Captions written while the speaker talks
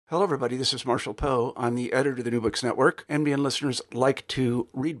Hello, everybody. This is Marshall Poe. I'm the editor of the New Books Network. NBN listeners like to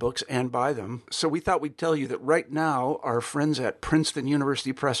read books and buy them. So we thought we'd tell you that right now, our friends at Princeton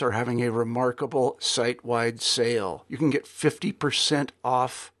University Press are having a remarkable site-wide sale. You can get 50%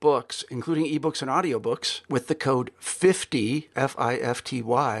 off books, including ebooks and audiobooks, with the code 50,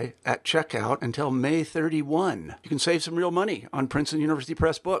 F-I-F-T-Y, at checkout until May 31. You can save some real money on Princeton University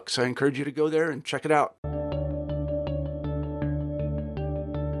Press books. I encourage you to go there and check it out.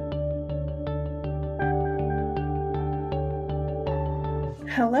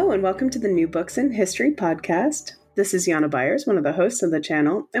 Hello and welcome to the New Books in History podcast. This is Jana Byers, one of the hosts of the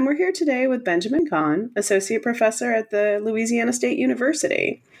channel, and we're here today with Benjamin Kahn, Associate Professor at the Louisiana State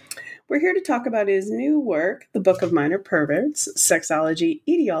University. We're here to talk about his new work, The Book of Minor Perverts, Sexology,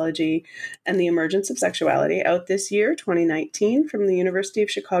 Etiology, and the Emergence of Sexuality, out this year, 2019, from the University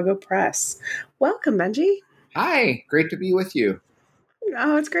of Chicago Press. Welcome, Benji. Hi, great to be with you.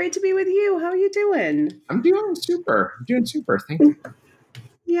 Oh, it's great to be with you. How are you doing? I'm doing super. Thank you.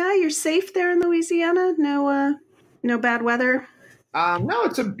 Yeah, you're safe there in Louisiana? No bad weather? No,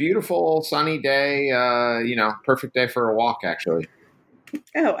 it's a beautiful sunny day. Perfect day for a walk, actually.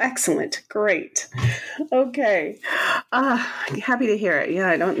 Oh, excellent. Great. Okay. Happy to hear it. Yeah,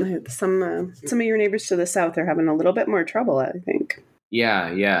 I don't know. Some of your neighbors to the south are having a little bit more trouble, I think.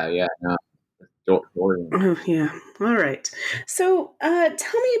 Yeah. No, Oh, yeah. All right. So tell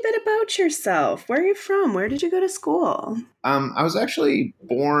me a bit about yourself. Where are you from? Where did you go to school? I was actually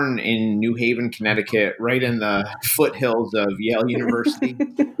born in New Haven, Connecticut, right in the foothills of Yale University.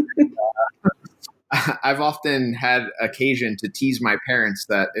 I've often had occasion to tease my parents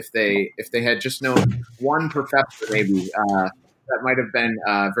that if they had just known one professor, maybe that might have been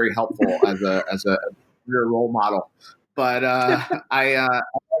very helpful as a career role model. But I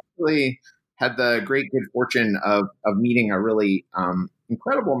actually had the great good fortune of meeting a really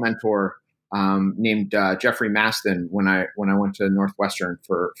incredible mentor named Jeffrey Maston when I went to Northwestern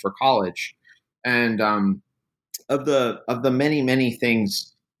for college, and of the many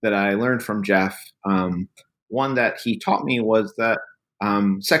things that I learned from Jeff, one that he taught me was that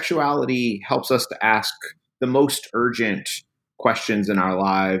sexuality helps us to ask the most urgent questions in our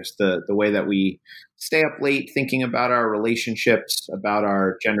lives, the way that we stay up late thinking about our relationships, about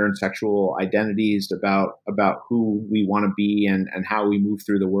our gender and sexual identities, about who we want to be and how we move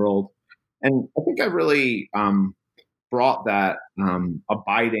through the world. And I think I really brought that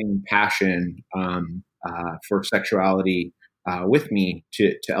abiding passion for sexuality with me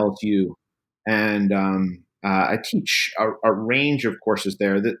to LSU. And I teach a range of courses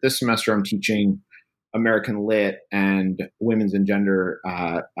there. This semester I'm teaching American Lit and Women's and Gender,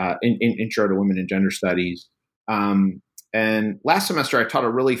 Intro to Women and Gender Studies. And last semester I taught a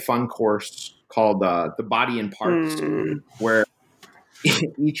really fun course called The Body in Parts, where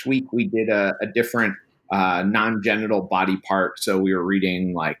each week we did a different non-genital body part. So we were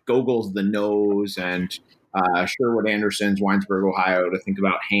reading like Gogol's The Nose and Sherwood Anderson's Winesburg, Ohio, to think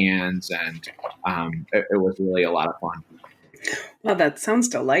about hands. And it was really a lot of fun. Well, that sounds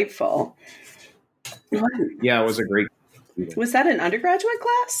delightful. Yeah, it was a great. Was that an undergraduate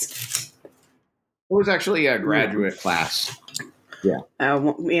class? It was actually a graduate class. Yeah.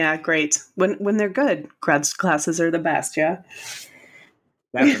 Yeah, great. When they're good, grad classes are the best. Yeah.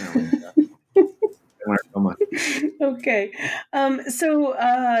 Definitely. So much. Okay.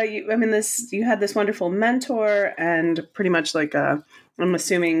 You had this wonderful mentor and pretty much I'm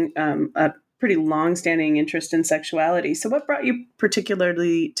assuming, a pretty long-standing interest in sexuality. So what brought you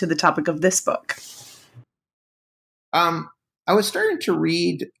particularly to the topic of this book? I was starting to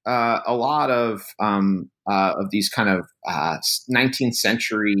read a lot of these kind of 19th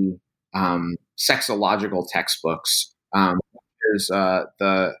century sexological textbooks. There's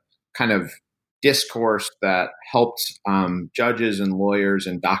the kind of discourse that helped judges and lawyers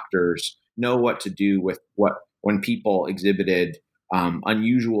and doctors know what to do with when people exhibited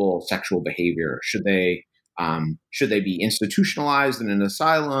unusual sexual behavior. Should they be institutionalized in an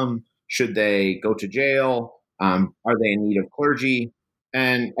asylum? Should they go to jail? Are they in need of clergy?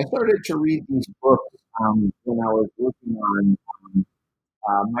 And I started to read these books when I was working on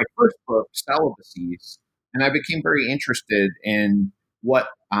my first book, Celibacies, and I became very interested in what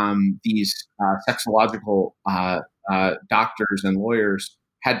these sexological doctors and lawyers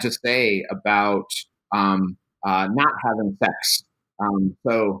had to say about not having sex.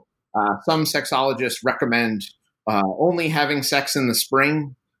 So some sexologists recommend only having sex in the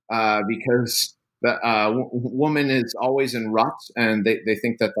spring because the woman is always in rut, and they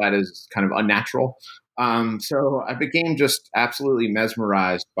think that is kind of unnatural. So I became just absolutely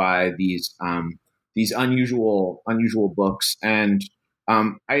mesmerized by these unusual books, and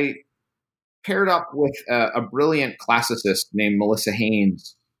I paired up with a brilliant classicist named Melissa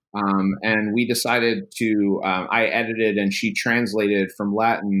Haynes, and we decided to, I edited and she translated from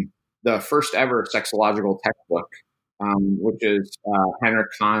Latin the first ever sexological textbook, which is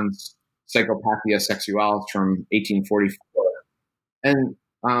Heinrich Kahn's Psychopathia Sexualis from 1844. And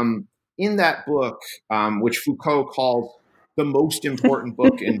in that book, which Foucault calls the most important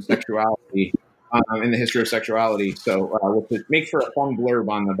book in sexuality, in the history of sexuality. So we'll make for a fun blurb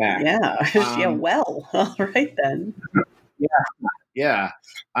on the back. Yeah. Well, all right then. Yeah.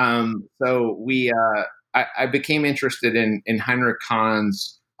 So I became interested in Heinrich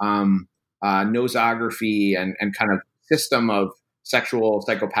Kahn's nosography and kind of system of sexual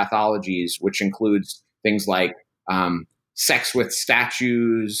psychopathologies, which includes things like sex with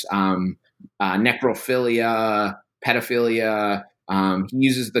statues, necrophilia, pedophilia. He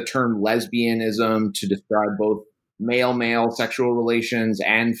uses the term lesbianism to describe both male-male sexual relations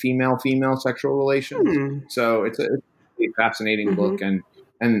and female-female sexual relations. So it's a fascinating book, and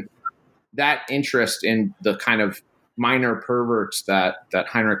that interest in the kind of minor perverts that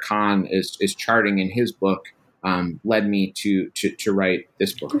Heinrich Kahn is charting in his book led me to write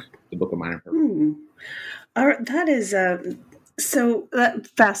this book, The Book of Minor Perverts. That is so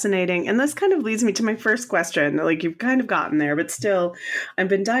fascinating. And this kind of leads me to my first question. Like, you've kind of gotten there, but still, I've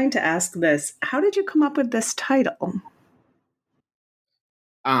been dying to ask this. How did you come up with this title?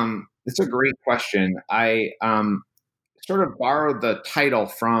 It's a great question. I sort of borrowed the title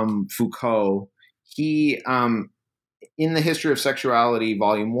from Foucault. He, in the History of Sexuality,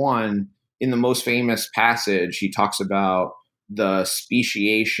 Volume 1, in the most famous passage, he talks about the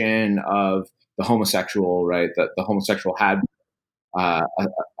speciation of the homosexual, right? That the homosexual had been a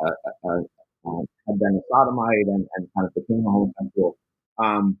sodomite and kind of became a homosexual.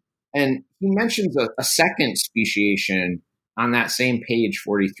 And he mentions a second speciation on that same page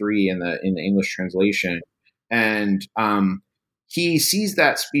 43 in the English translation. And he sees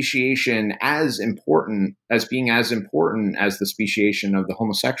that speciation as being as important as the speciation of the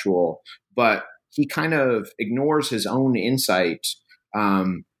homosexual, but he kind of ignores his own insight.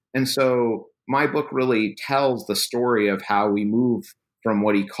 And so my book really tells the story of how we move from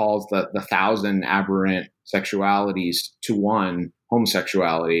what he calls the 1,000 aberrant sexualities to one,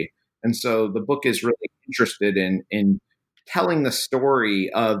 homosexuality. And so the book is really interested in telling the story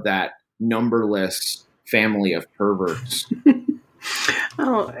of that numberless family of perverts.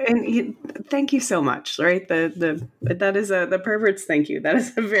 Oh, and thank you so much. Right, that is the perverts. Thank you. That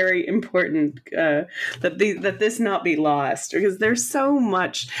is a very important that this not be lost, because there's so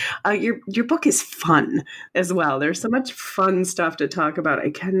much. Your book is fun as well. There's so much fun stuff to talk about. I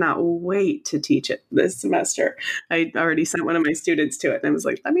cannot wait to teach it this semester. I already sent one of my students to it, and I was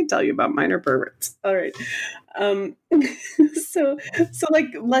like, "Let me tell you about minor perverts." All right. So like,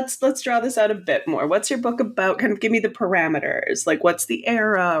 let's draw this out a bit more. What's your book about? Kind of give me the parameters. Like, what's the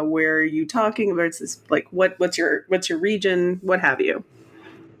era? Where are you talking about? This, like, what's your region? What have you?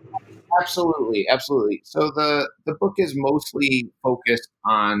 Absolutely. So the book is mostly focused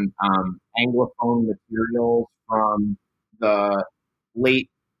on Anglophone materials from the late,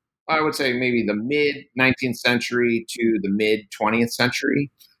 I would say maybe the mid 19th century to the mid 20th century,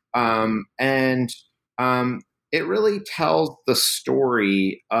 and it really tells the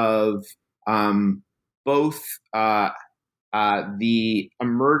story of both the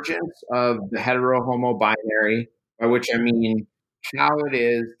emergence of the hetero-homo binary, by which I mean how it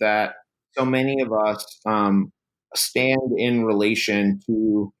is that so many of us stand in relation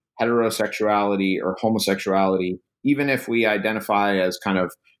to heterosexuality or homosexuality, even if we identify as kind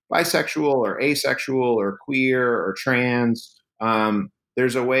of bisexual or asexual or queer or trans.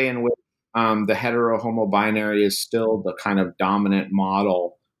 There's a way in which the hetero-homo binary is still the kind of dominant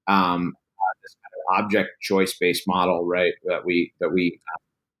model, this kind of object choice-based model, right? That we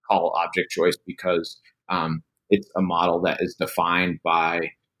call object choice because it's a model that is defined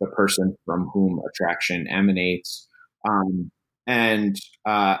by the person from whom attraction emanates. And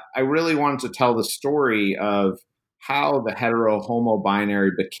I really wanted to tell the story of how the hetero-homo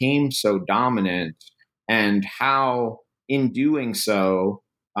binary became so dominant, and how, in doing so,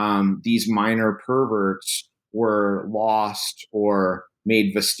 these minor perverts were lost or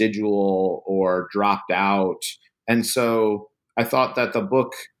made vestigial or dropped out. And so I thought that the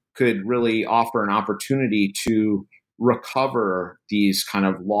book could really offer an opportunity to recover these kind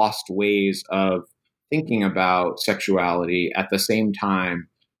of lost ways of thinking about sexuality at the same time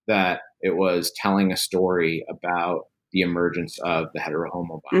that it was telling a story about the emergence of the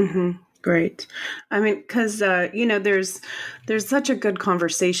hetero-homo binary. Mm-hmm. Great. I mean, because there's such a good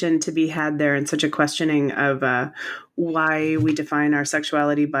conversation to be had there, and such a questioning of why we define our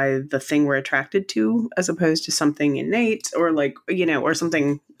sexuality by the thing we're attracted to as opposed to something innate or or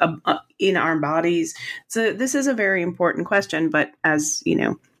something in our bodies. So this is a very important question, but as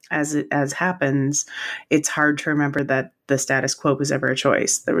as happens, it's hard to remember that the status quo was ever a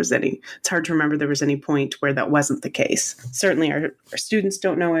choice. It's hard to remember there was any point where that wasn't the case. Certainly our students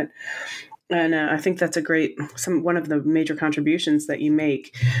don't know it. And I think that's one of the major contributions that you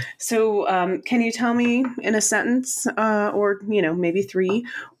make. So can you tell me in a sentence or, maybe three,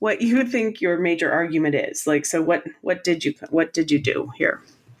 what you think your major argument is? So what did you do here?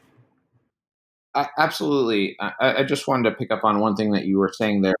 Absolutely. I just wanted to pick up on one thing that you were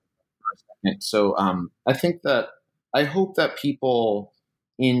saying there for a second. So I hope that people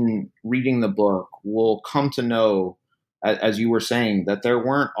in reading the book will come to know, as you were saying, that there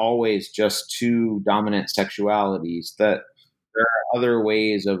weren't always just two dominant sexualities, that there are other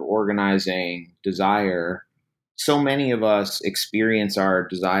ways of organizing desire. So many of us experience our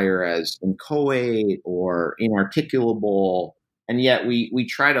desire as inchoate or inarticulable, and yet we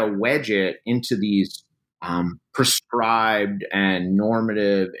try to wedge it into these prescribed and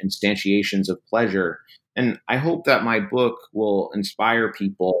normative instantiations of pleasure. And I hope that my book will inspire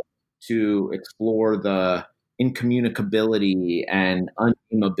people to explore the incommunicability and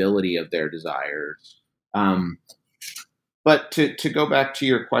unnameability of their desires. But to go back to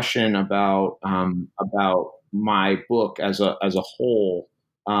your question about my book as a whole,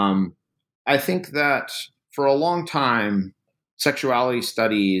 I think that for a long time, sexuality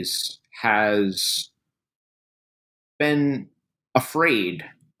studies has been afraid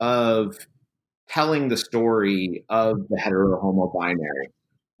of telling the story of the hetero-homo binary.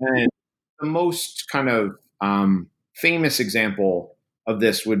 And the most kind of famous example of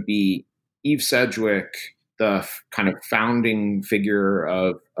this would be Eve Sedgwick, the kind of founding figure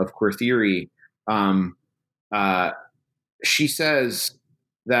of queer theory. She says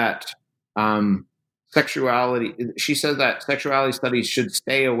that sexuality studies should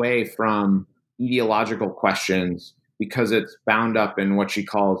stay away from ideological questions because it's bound up in what she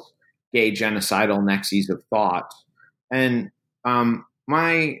calls gay genocidal nexes of thought. And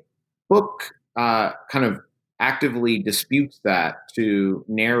my book kind of actively disputes that to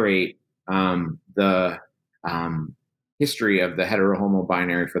narrate the history of the hetero-homo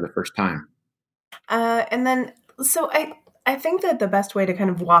binary for the first time. And then, so I think that the best way to kind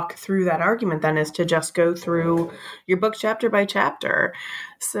of walk through that argument then is to just go through your book chapter by chapter.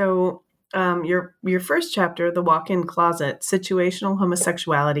 So your first chapter, The Walk-in Closet, Situational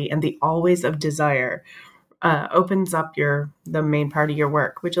Homosexuality and the Always of Desire, opens up the main part of your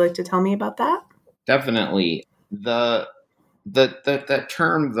work. Would you like to tell me about that? Definitely. The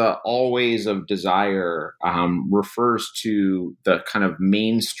term, the always of desire, refers to the kind of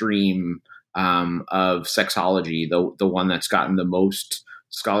mainstream of sexology, the one that's gotten the most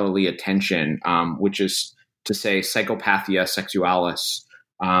scholarly attention, which is to say psychopathia sexualis,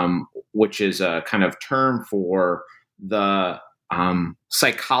 which is a kind of term for the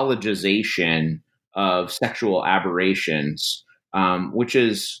psychologization of sexual aberrations, which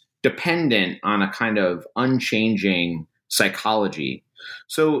is dependent on a kind of unchanging psychology.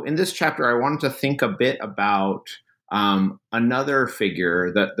 So in this chapter, I wanted to think a bit about another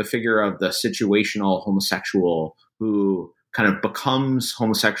figure, the figure of the situational homosexual who kind of becomes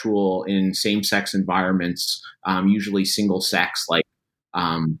homosexual in same-sex environments, usually single-sex, like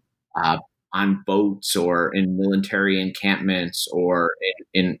on boats or in military encampments or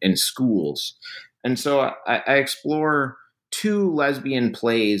in schools. And so I explore two lesbian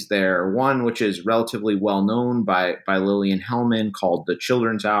plays there, one which is relatively well known by Lillian Hellman called The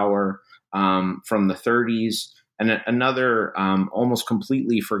Children's Hour from the 30s, and another almost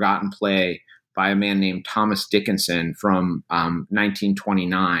completely forgotten play by a man named Thomas Dickinson from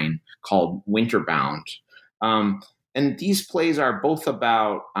 1929 called Winterbound. And these plays are both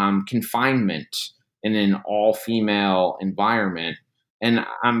about confinement in an all-female environment. And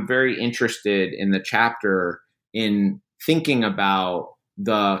I'm very interested in the chapter in thinking about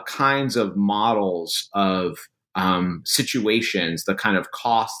the kinds of models of situations, the kind of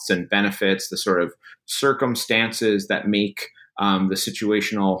costs and benefits, the sort of circumstances that make the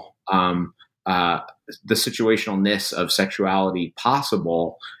situationalness of sexuality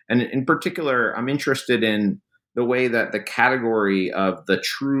possible. And in particular, I'm interested in the way that the category of the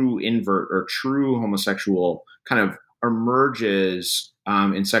true invert or true homosexual kind of emerges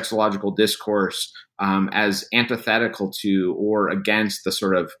in sexological discourse as antithetical to or against the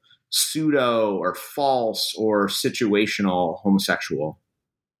sort of pseudo or false or situational homosexual.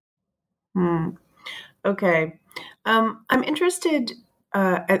 Okay. I'm interested.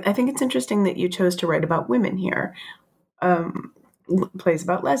 I think it's interesting that you chose to write about women here. plays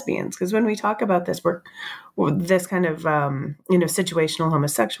about lesbians, because when we talk about this work, this kind of situational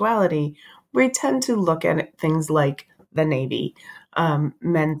homosexuality, we tend to look at things like the Navy,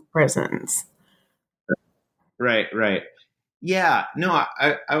 men's prisons. Right. Yeah, no,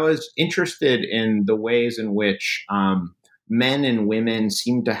 I was interested in the ways in which men and women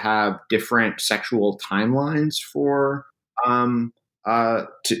seem to have different sexual timelines for for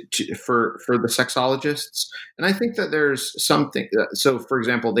the sexologists, and I think that there's something. So, for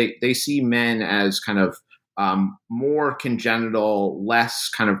example, they see men as kind of more congenital, less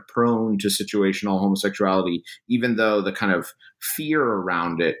kind of prone to situational homosexuality, even though the kind of fear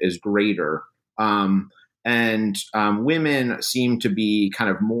around it is greater. And women seem to be kind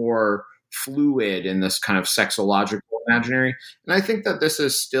of more fluid in this kind of sexological imaginary. And I think that this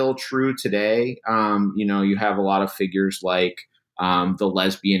is still true today. You have a lot of figures like the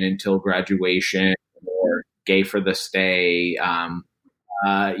lesbian until graduation, or gay for the stay,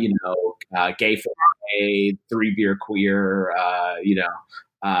 gay for a 3-beer queer,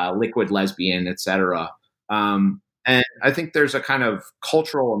 liquid lesbian, etc. And I think there's a kind of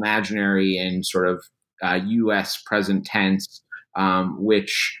cultural imaginary in sort of U.S. present tense,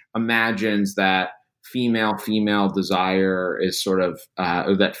 which imagines that female desire is sort of,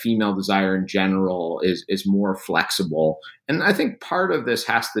 or that female desire in general is more flexible. And I think part of this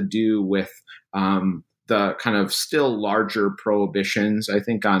has to do with the kind of still larger prohibitions, I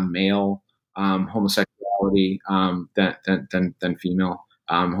think, on male homosexuality than female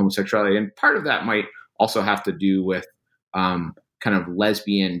homosexuality. And part of that might also have to do with kind of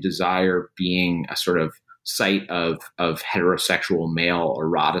lesbian desire being a sort of site of heterosexual male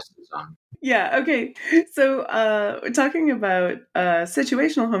eroticism. Yeah. Okay. So, talking about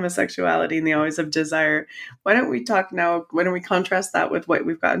situational homosexuality and the always of desire, why don't we talk now? Why don't we contrast that with what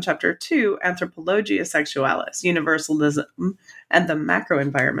we've got in Chapter 2, Anthropologia Sexualis, Universalism, and the Macro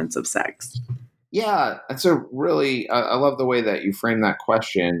Environments of Sex? Yeah, that's a really. I love the way that you frame that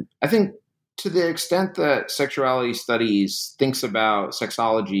question. I think, to the extent that sexuality studies thinks about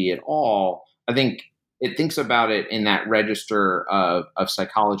sexology at all, I think it thinks about it in that register of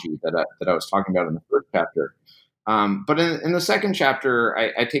psychology that I was talking about in the first chapter. But in the second chapter,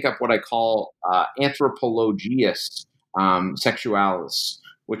 I take up what I call anthropologias sexualis,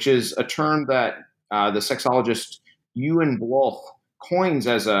 which is a term that the sexologist Ewan Bloch coins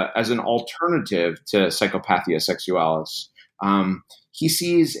as an alternative to psychopathia sexualis. He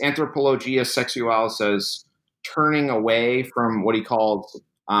sees anthropologia sexualis as turning away from what he calls,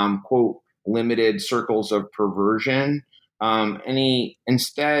 quote, limited circles of perversion. And he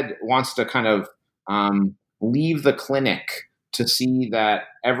instead wants to kind of leave the clinic to see that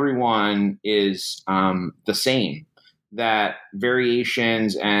everyone is the same, that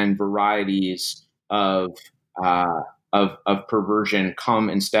variations and varieties of perversion come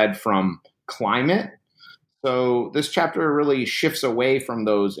instead from climate. So this chapter really shifts away from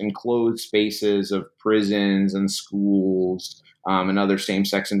those enclosed spaces of prisons and schools and other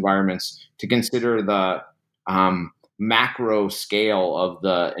same-sex environments to consider the macro scale of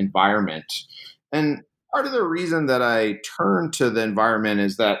the environment. And part of the reason that I turn to the environment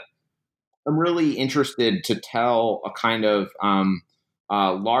is that I'm really interested to tell a kind of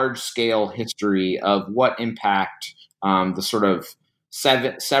large-scale history of what impact the sort of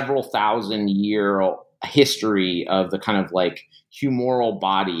several thousand-year history of the kind of like humoral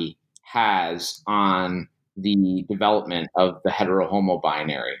body has on the development of the hetero-homo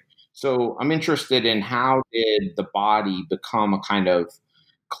binary. So I'm interested in how did the body become a kind of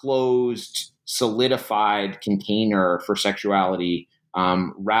closed, solidified container for sexuality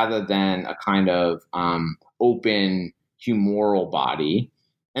rather than a kind of open humoral body.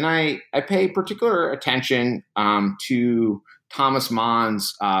 And I pay particular attention to Thomas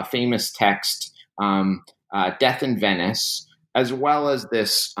Mann's famous text, Death in Venice, as well as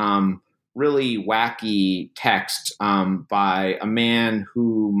this really wacky text by a man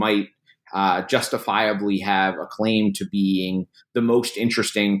who might justifiably have a claim to being the most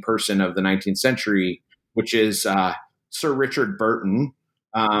interesting person of the 19th century, which is Sir Richard Burton,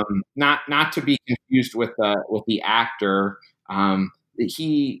 not to be confused with the actor.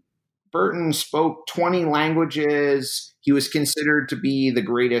 Burton spoke 20 languages. He was considered to be the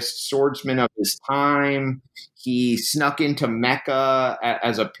greatest swordsman of his time. He snuck into Mecca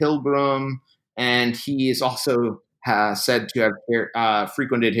as a pilgrim, and he is also said to have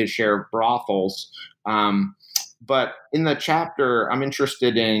frequented his share of brothels. But in the chapter, I'm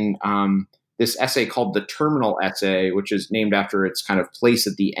interested in this essay called The Terminal Essay, which is named after its kind of place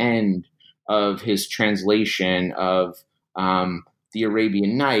at the end of his translation of the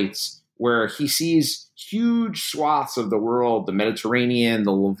Arabian Nights, where he sees huge swaths of the world, the Mediterranean,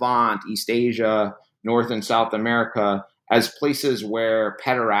 the Levant, East Asia, North and South America, as places where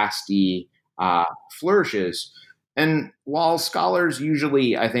pederasty flourishes. And while scholars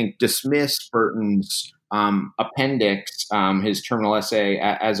usually, I think, dismiss Burton's appendix, his terminal essay,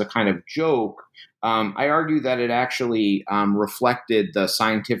 as a kind of joke, I argue that it actually reflected the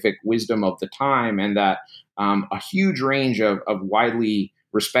scientific wisdom of the time, and that a huge range of widely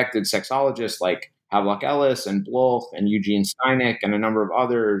respected sexologists like Havelock Ellis and Bloch and Eugene Steineck and a number of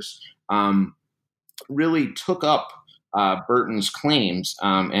others really took up Burton's claims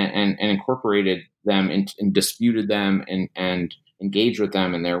and incorporated them and disputed them and engaged with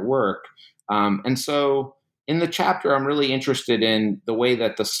them in their work. And so in the chapter, I'm really interested in the way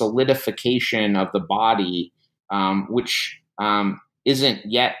that the solidification of the body, which isn't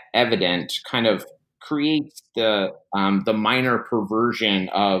yet evident, kind of creates the minor perversion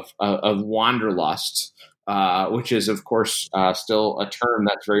of wanderlust, which is, of course, still a term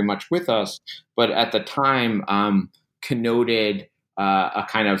that's very much with us, but at the time connoted a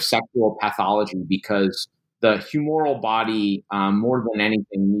kind of sexual pathology, because the humoral body, more than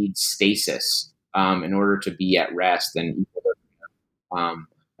anything, needs stasis in order to be at rest and equilibrium.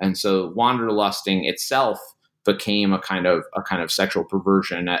 And so wanderlusting itself became a kind of sexual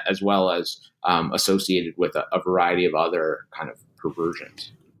perversion, as well as associated with a variety of other kind of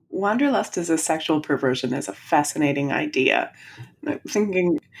perversions. Wanderlust as a sexual perversion is a fascinating idea. I'm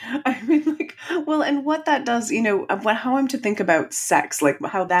thinking, and what that does, how I'm to think about sex, like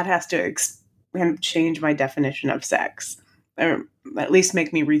how that has to change my definition of sex, or at least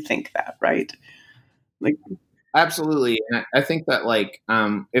make me rethink that, right? Absolutely. And I think that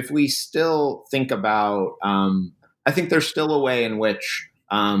if we still think about, I think there's still a way in which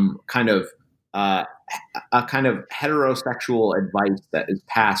a kind of heterosexual advice that is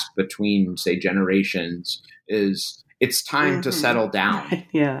passed between, say, generations is it's time to settle down.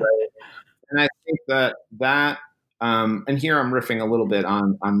 Yeah. Right? And I think that and here I'm riffing a little bit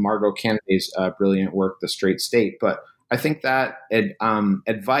on Margot Canada's brilliant work, The Straight State, but I think that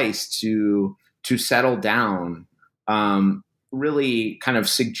advice to settle down really kind of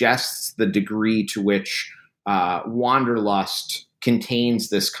suggests the degree to which wanderlust contains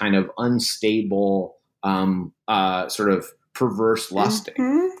this kind of unstable sort of perverse lusting.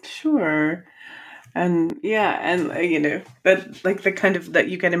 Mm-hmm, sure. And that the kind of that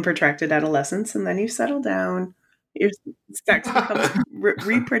you get in protracted adolescence, and then you settle down, your sex becomes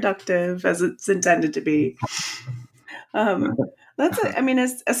reproductive as it's intended to be. As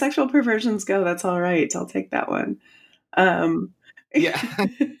sexual perversions go, that's all right. I'll take that one.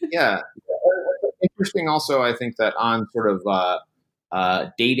 Yeah. Interesting also, I think that on sort of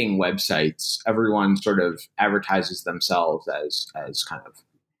dating websites, everyone sort of advertises themselves as kind of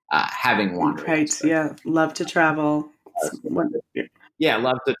having wanderlust. Right, yeah. Love to travel. Love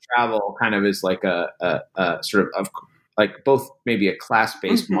to travel kind of is like a sort of like both maybe a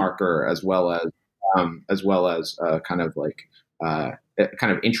class-based marker as well as kind of like a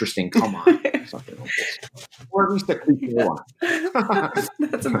kind of interesting come on, something like this, or at least a cliche one.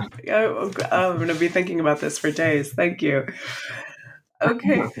 I'm going to be thinking about this for days. Thank you.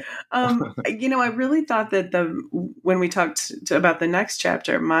 Okay. I really thought that when we talked about the next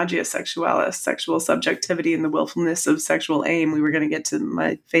chapter, Magia Sexualis, sexual subjectivity and the willfulness of sexual aim, we were going to get to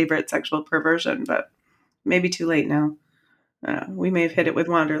my favorite sexual perversion, but maybe too late now. We may have hit it with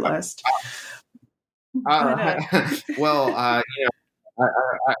wanderlust. I'll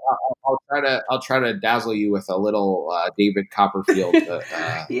try to dazzle you with a little David Copperfield.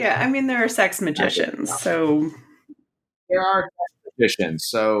 There are sex magicians, so there are sex magicians.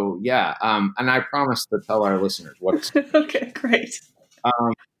 So yeah, and I promise to tell our listeners what it's. Okay, great.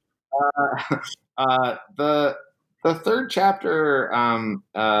 The third chapter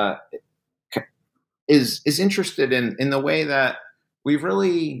is interested in the way that we've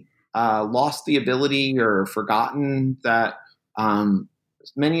really lost the ability or forgotten that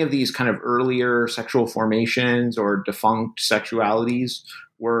many of these kind of earlier sexual formations or defunct sexualities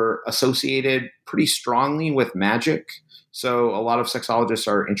were associated pretty strongly with magic. So a lot of sexologists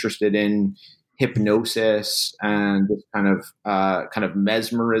are interested in hypnosis and this kind of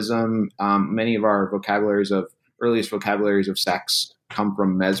mesmerism. Many of our earliest vocabularies of sex come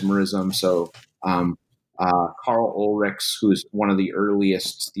from mesmerism. So Karl Ulrichs, who's one of the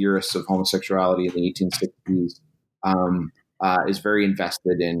earliest theorists of homosexuality in the 1860s, is very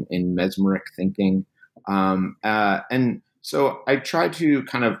invested in mesmeric thinking. And so I try to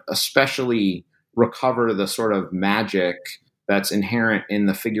kind of especially recover the sort of magic that's inherent in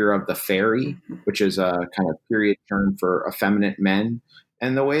the figure of the fairy, which is a kind of period term for effeminate men.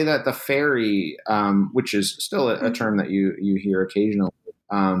 and the way that the fairy, which is still a term that you hear occasionally,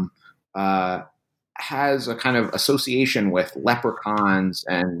 has a kind of association with leprechauns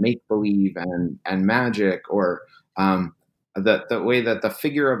and make believe and magic, or the way that the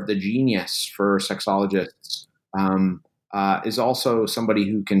figure of the genius for sexologists is also somebody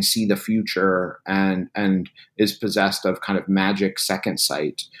who can see the future and is possessed of kind of magic second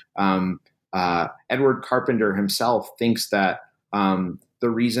sight. Edward Carpenter himself thinks that the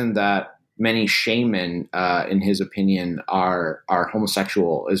reason that many shaman, in his opinion, are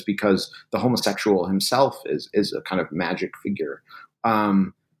homosexual is because the homosexual himself is a kind of magic figure.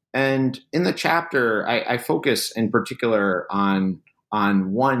 And in the chapter, I focus in particular on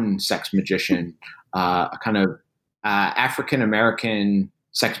one sex magician, a kind of African American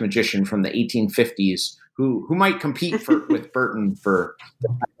sex magician from the 1850s who might compete with Burton for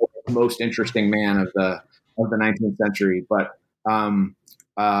the most interesting man of the 19th century, but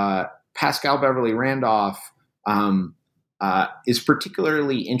Pascal Beverly Randolph is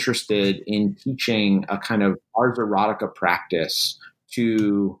particularly interested in teaching a kind of ars erotica practice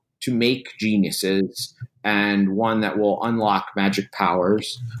to make geniuses, and one that will unlock magic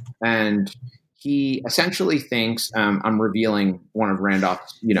powers. And he essentially thinks, I'm revealing one of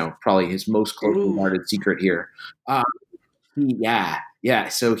Randolph's, probably his most closely guarded secret here.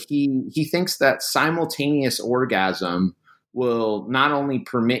 So he thinks that simultaneous orgasm will not only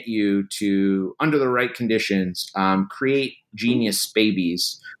permit you to, under the right conditions, create genius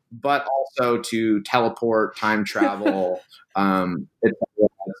babies, but also to teleport, time travel, et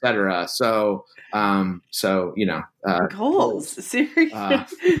cetera. So goals. Seriously?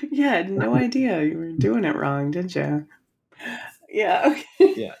 Yeah, I had no idea you were doing it wrong, did you? Yeah.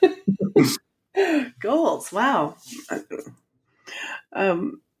 Okay. Yeah. Goals. Wow.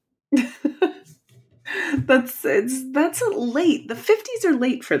 That's late. The 50s are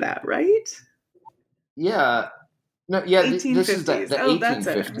late for that, right? Yeah. No, yeah, 1850s. This is the 1850s. That's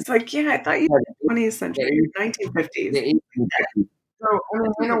it. It's like, yeah, I thought you were 20th century, 1950s. The 1850s. So,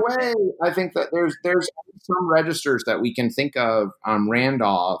 in a way, I think that there's some registers that we can think of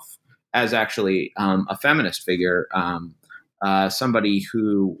Randolph as actually a feminist figure, somebody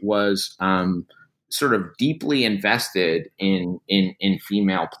who was sort of deeply invested in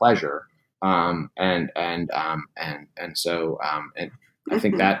female pleasure, and so I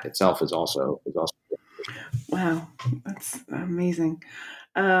think that itself is also. Wow, that's amazing.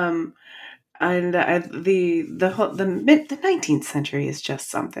 And the 19th century is just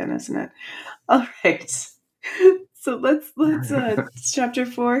something, isn't it? All right. So let's chapter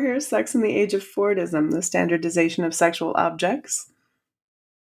 4 here, Sex in the Age of Fordism, the standardization of sexual objects.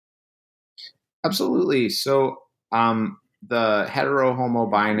 Absolutely. So the hetero-homo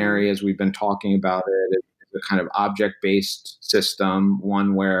binary, as we've been talking about it, is a kind of object-based system,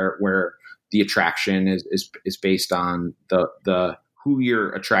 one where the attraction is based on the who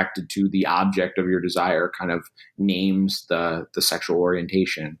you're attracted to, the object of your desire kind of names the sexual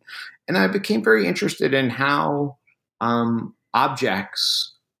orientation. And I became very interested in how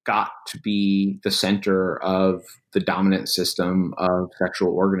objects got to be the center of the dominant system of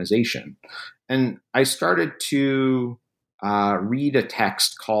sexual organization. And I started to read a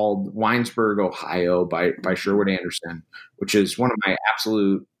text called Winesburg, Ohio by Sherwood Anderson, which is one of my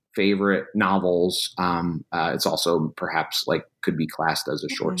absolute favorite novels. It's also perhaps could be classed as a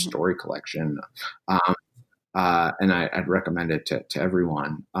short story collection. And I'd recommend it to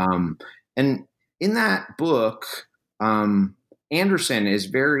everyone. And in that book, Anderson is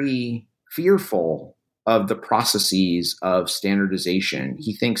very fearful of the processes of standardization.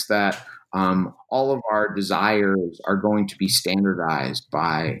 He thinks that all of our desires are going to be standardized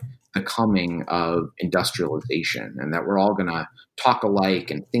by the coming of industrialization, and that we're all going to talk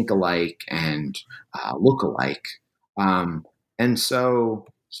alike and think alike and look alike. And so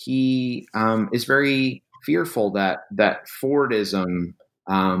he is very fearful that Fordism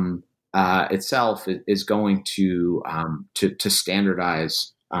itself is going to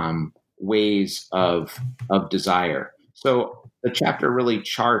standardize ways of desire. So the chapter really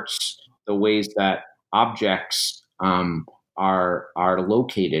charts the ways that objects are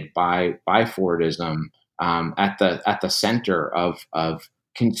located by Fordism at the center of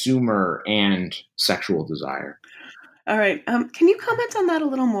consumer and sexual desire. All right. Can you comment on that a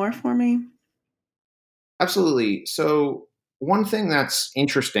little more for me? Absolutely. So one thing that's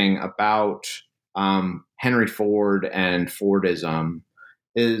interesting about Henry Ford and Fordism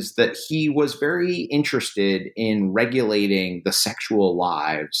is that he was very interested in regulating the sexual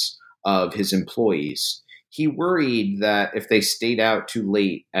lives of his employees. He worried that if they stayed out too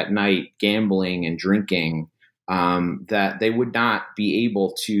late at night gambling and drinking, that they would not be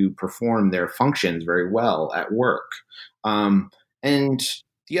able to perform their functions very well at work. And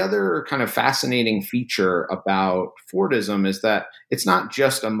the other kind of fascinating feature about Fordism is that it's not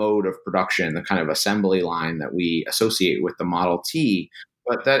just a mode of production, the kind of assembly line that we associate with the Model T,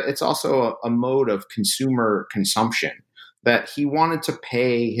 but that it's also a mode of consumer consumption, that he wanted to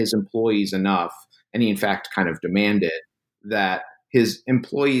pay his employees enough, and he in fact kind of demanded that his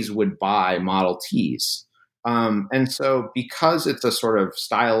employees would buy Model Ts. And so because it's a sort of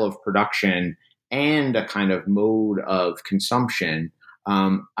style of production and a kind of mode of consumption,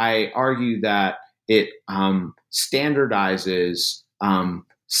 I argue that it standardizes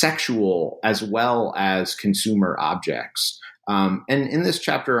sexual as well as consumer objects. And in this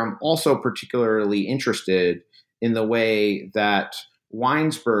chapter, I'm also particularly interested in the way that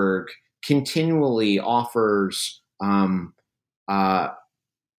Weinsberg continually offers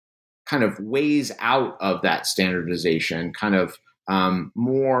kind of ways out of that standardization, kind of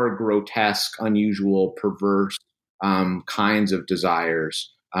more grotesque, unusual, perverse kinds of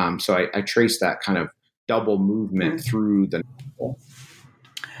desires. So I trace that kind of double movement through the novel.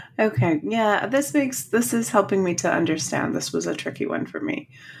 Okay, yeah, this is helping me to understand. This was a tricky one for me.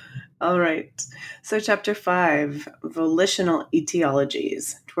 All right, so chapter 5, Volitional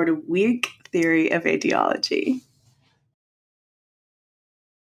Etiologies, toward a weak theory of ideology.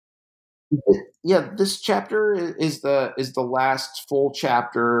 Yeah, this chapter is the last full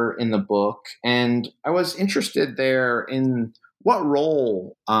chapter in the book, and I was interested there in what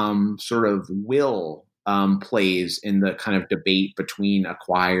role sort of will plays in the kind of debate between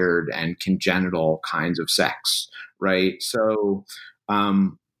acquired and congenital kinds of sex, right? So,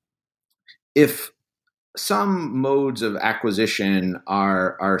 if some modes of acquisition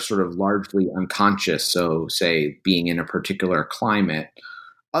are sort of largely unconscious, so say being in a particular climate,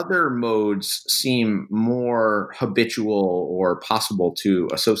 other modes seem more habitual or possible to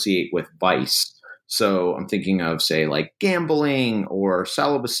associate with vice. So I'm thinking of, say, like gambling or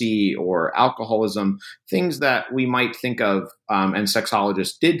celibacy or alcoholism, things that we might think of, and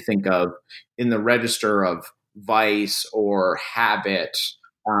sexologists did think of, in the register of vice or habit,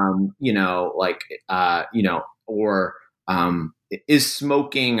 or is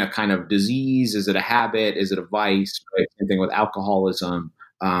smoking a kind of disease? Is it a habit? Is it a vice? Right? Same thing with alcoholism.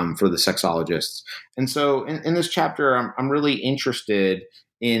 For the sexologists. And so in this chapter, I'm really interested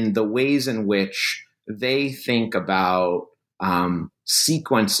in the ways in which they think about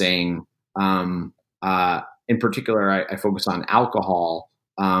sequencing. In particular, I focus on alcohol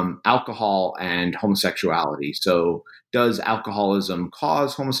and homosexuality. So does alcoholism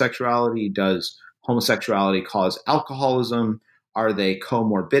cause homosexuality? Does homosexuality cause alcoholism? Are they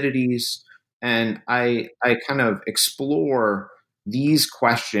comorbidities? And I kind of explore these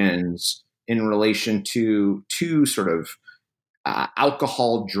questions in relation to two sort of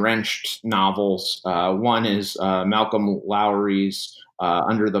alcohol-drenched novels. One is Malcolm Lowry's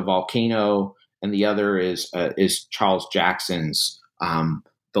Under the Volcano, and the other is Charles Jackson's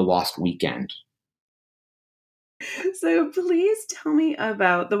The Lost Weekend. So please tell me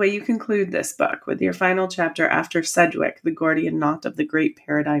about the way you conclude this book with your final chapter after Sedgwick, the Gordian knot of the Great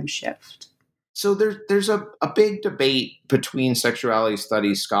Paradigm Shift. So there's a big debate between sexuality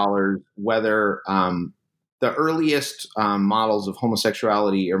studies scholars whether the earliest models of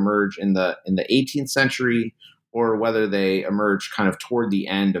homosexuality emerge in the 18th century or whether they emerge kind of toward the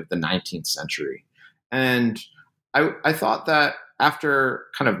end of the 19th century. And I thought that after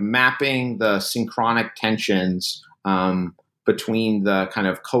kind of mapping the synchronic tensions between the kind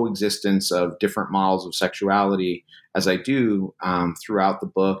of coexistence of different models of sexuality, as I do throughout the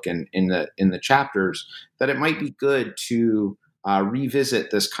book and in the chapters, that it might be good to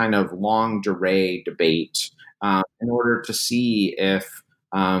revisit this kind of longue durée debate in order to see if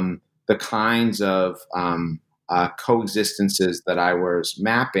the kinds of coexistences that I was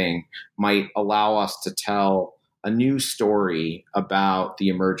mapping might allow us to tell a new story about the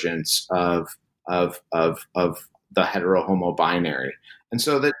emergence of the hetero-homo binary. And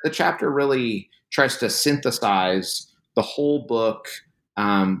so the chapter really tries to synthesize the whole book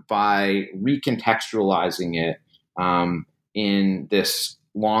by recontextualizing it in this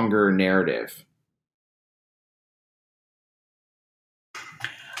longer narrative.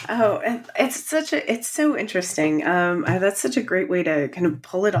 Oh, it's so interesting. That's such a great way to kind of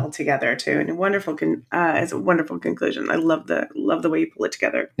pull it all together too, and it's a wonderful conclusion. I love the way you pull it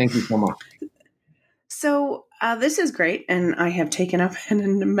together. Thank you so much. So this is great, and I have taken up an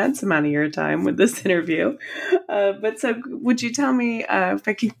immense amount of your time with this interview. But so, would you tell me if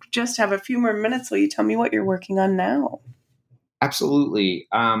I could just have a few more minutes? Will you tell me what you're working on now? Absolutely.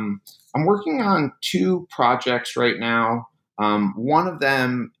 I'm working on two projects right now. One of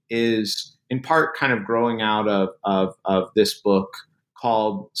them is in part kind of growing out of this book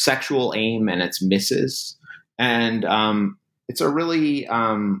called Sexual Aim and Its Misses. And it's a really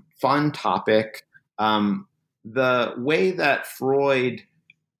fun topic. The way that Freud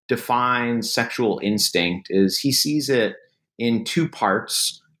defines sexual instinct is he sees it in two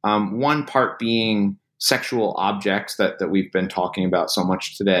parts. One part being sexual objects that we've been talking about so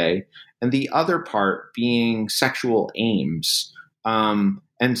much today, and the other part being sexual aims. And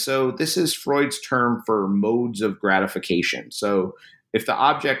so this is Freud's term for modes of gratification. So if the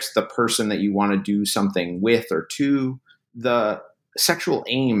object's the person that you want to do something with or to, the sexual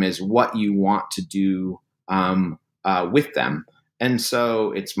aim is what you want to do with them. And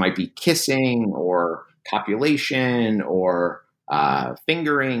so it might be kissing or copulation or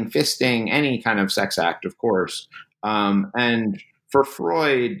fingering, fisting, any kind of sex act, of course. And for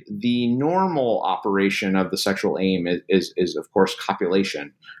Freud, the normal operation of the sexual aim is of course,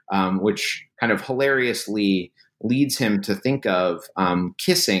 copulation, which kind of hilariously leads him to think of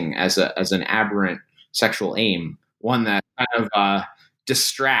kissing as an aberrant sexual aim, one that kind of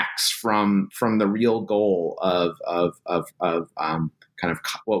distracts from the real goal of kind of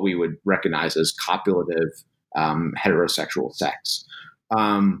what we would recognize as copulative heterosexual sex.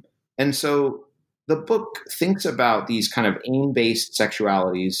 And so the book thinks about these kind of aim-based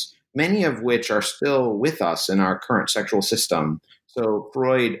sexualities, many of which are still with us in our current sexual system. So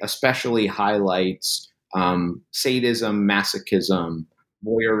Freud especially highlights sadism, masochism,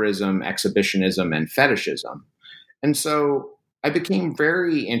 voyeurism, exhibitionism, and fetishism. And so I became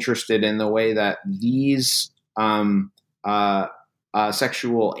very interested in the way that these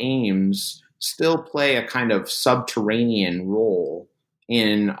sexual aims still play a kind of subterranean role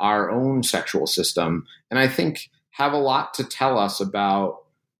in our own sexual system, and I think have a lot to tell us about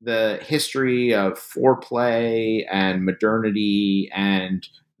the history of foreplay and modernity and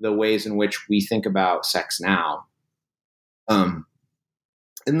the ways in which we think about sex now. In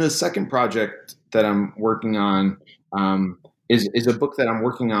the second project that I'm working on is a book that I'm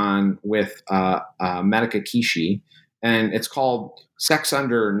working on with Madoka Kishi, and it's called Sex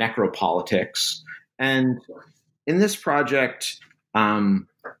Under Necropolitics. And in this project, I'm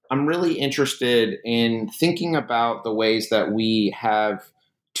really interested in thinking about the ways that we have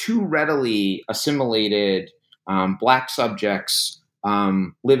too readily assimilated Black subjects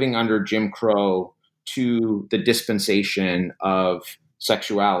living under Jim Crow to the dispensation of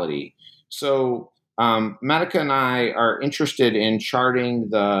sexuality. So Madoka and I are interested in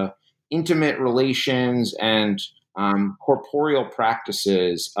charting the intimate relations and corporeal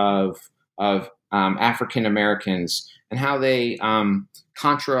practices of African Americans and how they,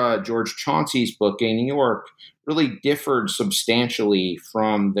 contra George Chauncey's book, Gay New York, really differed substantially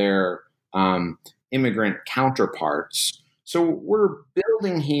from their immigrant counterparts. So we're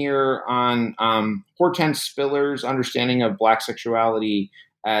building here on Hortense Spiller's understanding of Black sexuality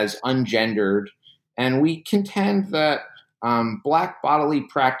as ungendered, and we contend that Black bodily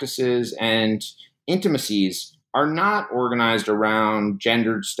practices and intimacies are not organized around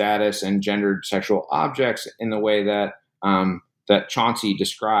gendered status and gendered sexual objects in the way that that Chauncey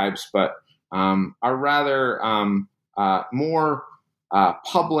describes, but are rather more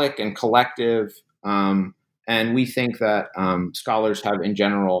public and collective. And we think that scholars have, in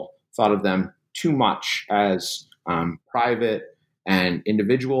general, thought of them too much as private and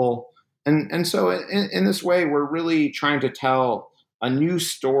individual. And so in this way, we're really trying to tell a new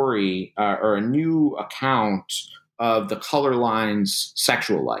story or a new account of the color line's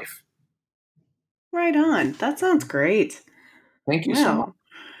sexual life. Right on. That sounds great. Thank you so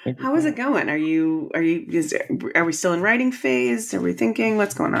much. How is it going? Are we still in writing phase? Are we thinking?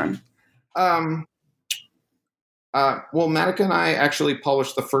 What's going on? Well, Madoka and I actually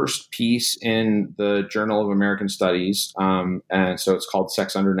published the first piece in the Journal of American Studies, and so it's called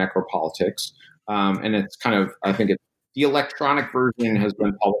Sex Under Necropolitics, and it's kind of, I think the electronic version has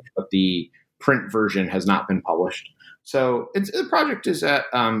been published, but the print version has not been published. So the project is at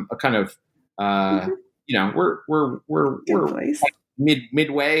a kind of we're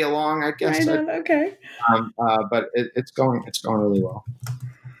midway along, I guess. Right on, okay. But it's going really well.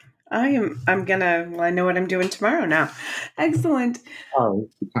 I know what I'm doing tomorrow now. Excellent. Oh,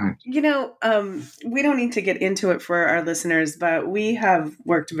 fine. We don't need to get into it for our listeners, but we have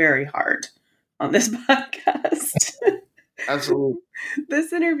worked very hard on this podcast. Absolutely.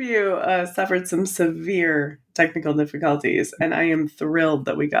 This interview suffered some severe technical difficulties, and I am thrilled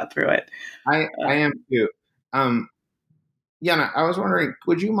that we got through it. I am too. Yana, I was wondering,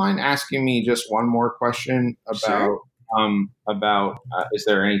 would you mind asking me just one more question about about is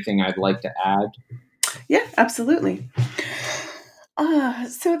there anything I'd like to add? Yeah, absolutely.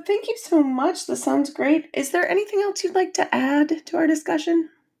 So thank you so much. This sounds great. Is there anything else you'd like to add to our discussion?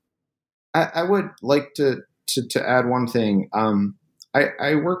 I would like to add one thing.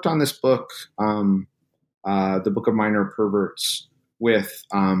 I worked on this book, The Book of Minor Perverts, with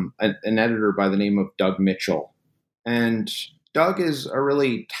an editor by the name of Doug Mitchell. And Doug is a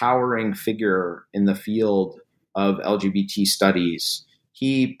really towering figure in the field of LGBT studies.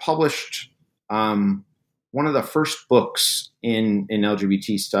 He published one of the first books in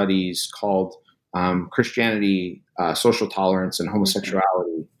LGBT studies called Christianity, Social Tolerance, and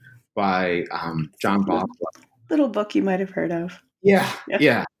Homosexuality by John Boswell. Little book you might have heard of. Yeah.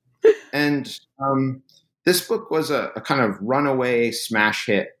 And this book was a kind of runaway smash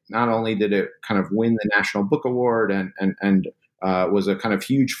hit. Not only did it kind of win the National Book Award and was a kind of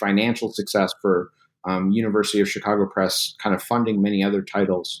huge financial success for University of Chicago Press, kind of funding many other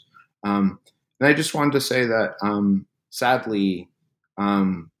titles. And I just wanted to say that sadly,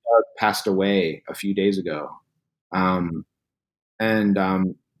 Doug passed away a few days ago.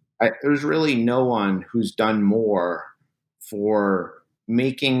 There's really no one who's done more for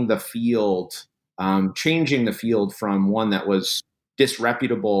making the field, changing the field from one that was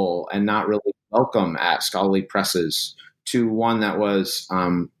disreputable and not really welcome at scholarly presses to one that was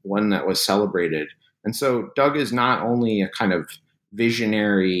celebrated. And so Doug is not only a kind of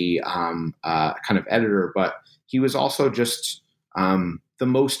visionary kind of editor, but he was also just the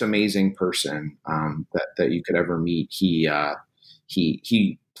most amazing person that you could ever meet. He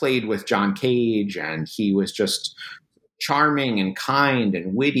played with John Cage, and he was just charming and kind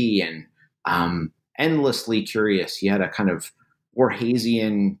and witty and endlessly curious. He had a kind of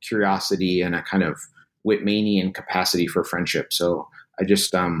Borgesian curiosity and a kind of Whitmanian capacity for friendship. So I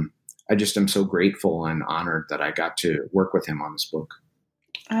just am so grateful and honored that I got to work with him on this book.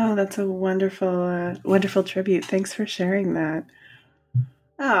 Oh, that's a wonderful, wonderful tribute. Thanks for sharing that.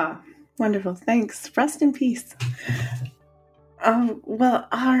 Oh, wonderful. Thanks. Rest in peace. Well,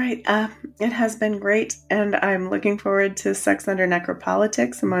 all right. It has been great, and I'm looking forward to Sex Under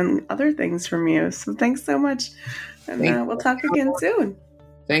Necropolitics, among other things from you. So thanks so much, and we'll talk again soon.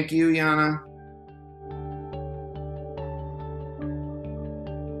 Thank you, Yana.